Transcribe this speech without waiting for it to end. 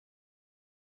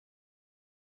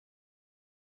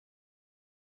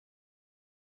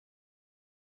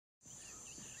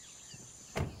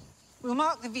We'll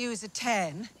mark the view as a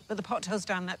 10, but the potholes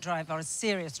down that drive are a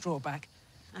serious drawback.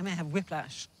 I may have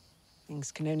whiplash.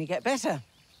 Things can only get better.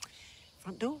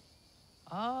 Front door?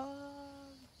 I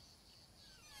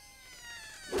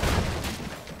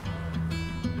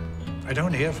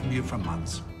don't hear from you for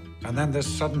months. And then this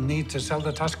sudden need to sell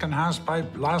the Tuscan house by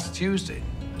last Tuesday.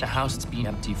 The house has been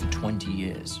empty for 20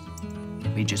 years.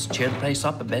 We just cheer the place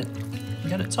up a bit and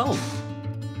get it sold.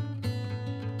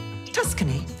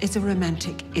 Tuscany is a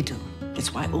romantic idyll.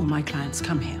 It's why all my clients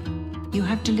come here. You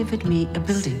have delivered me a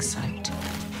building site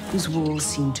whose walls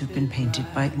seem to have been painted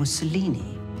by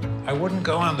Mussolini. I wouldn't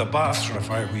go on the bathroom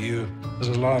if I were you.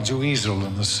 There's a large weasel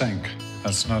in the sink.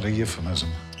 That's not a euphemism.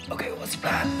 Okay, what's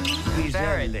that?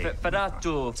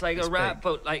 Barato. It's like a rat,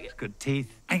 but like good teeth.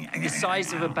 The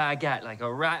size of a baguette, like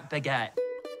a rat baguette.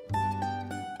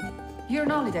 You're on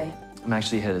holiday? I'm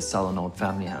actually here to sell an old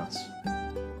family house.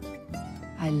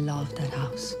 I love that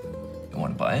house. You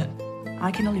want to buy it?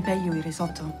 I can only pay you a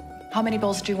risotto. How many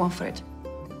bowls do you want for it?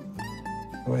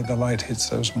 The way the light hits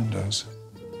those windows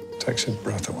takes your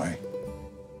breath away.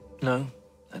 No,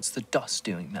 that's the dust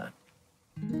doing that.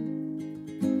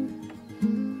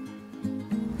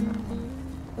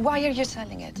 Why are you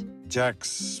selling it?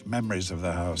 Jack's memories of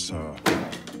the house are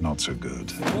not so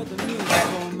good.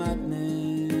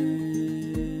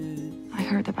 I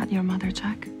heard about your mother,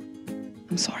 Jack.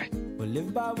 I'm sorry. I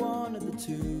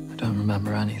don't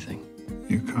remember anything.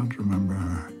 You can't remember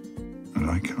her, and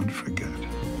I can't forget.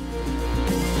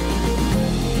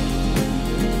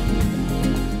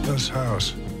 This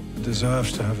house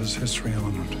deserves to have its history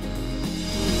honored.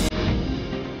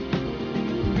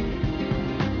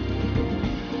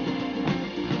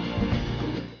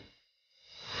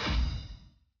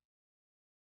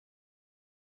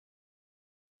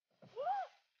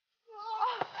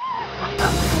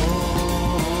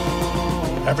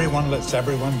 Everyone lets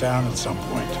everyone down at some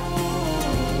point.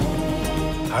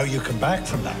 How you come back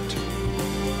from that,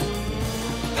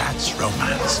 that's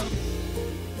romance.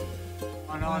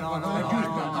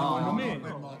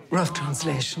 Rough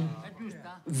translation.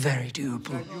 Very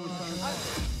doable.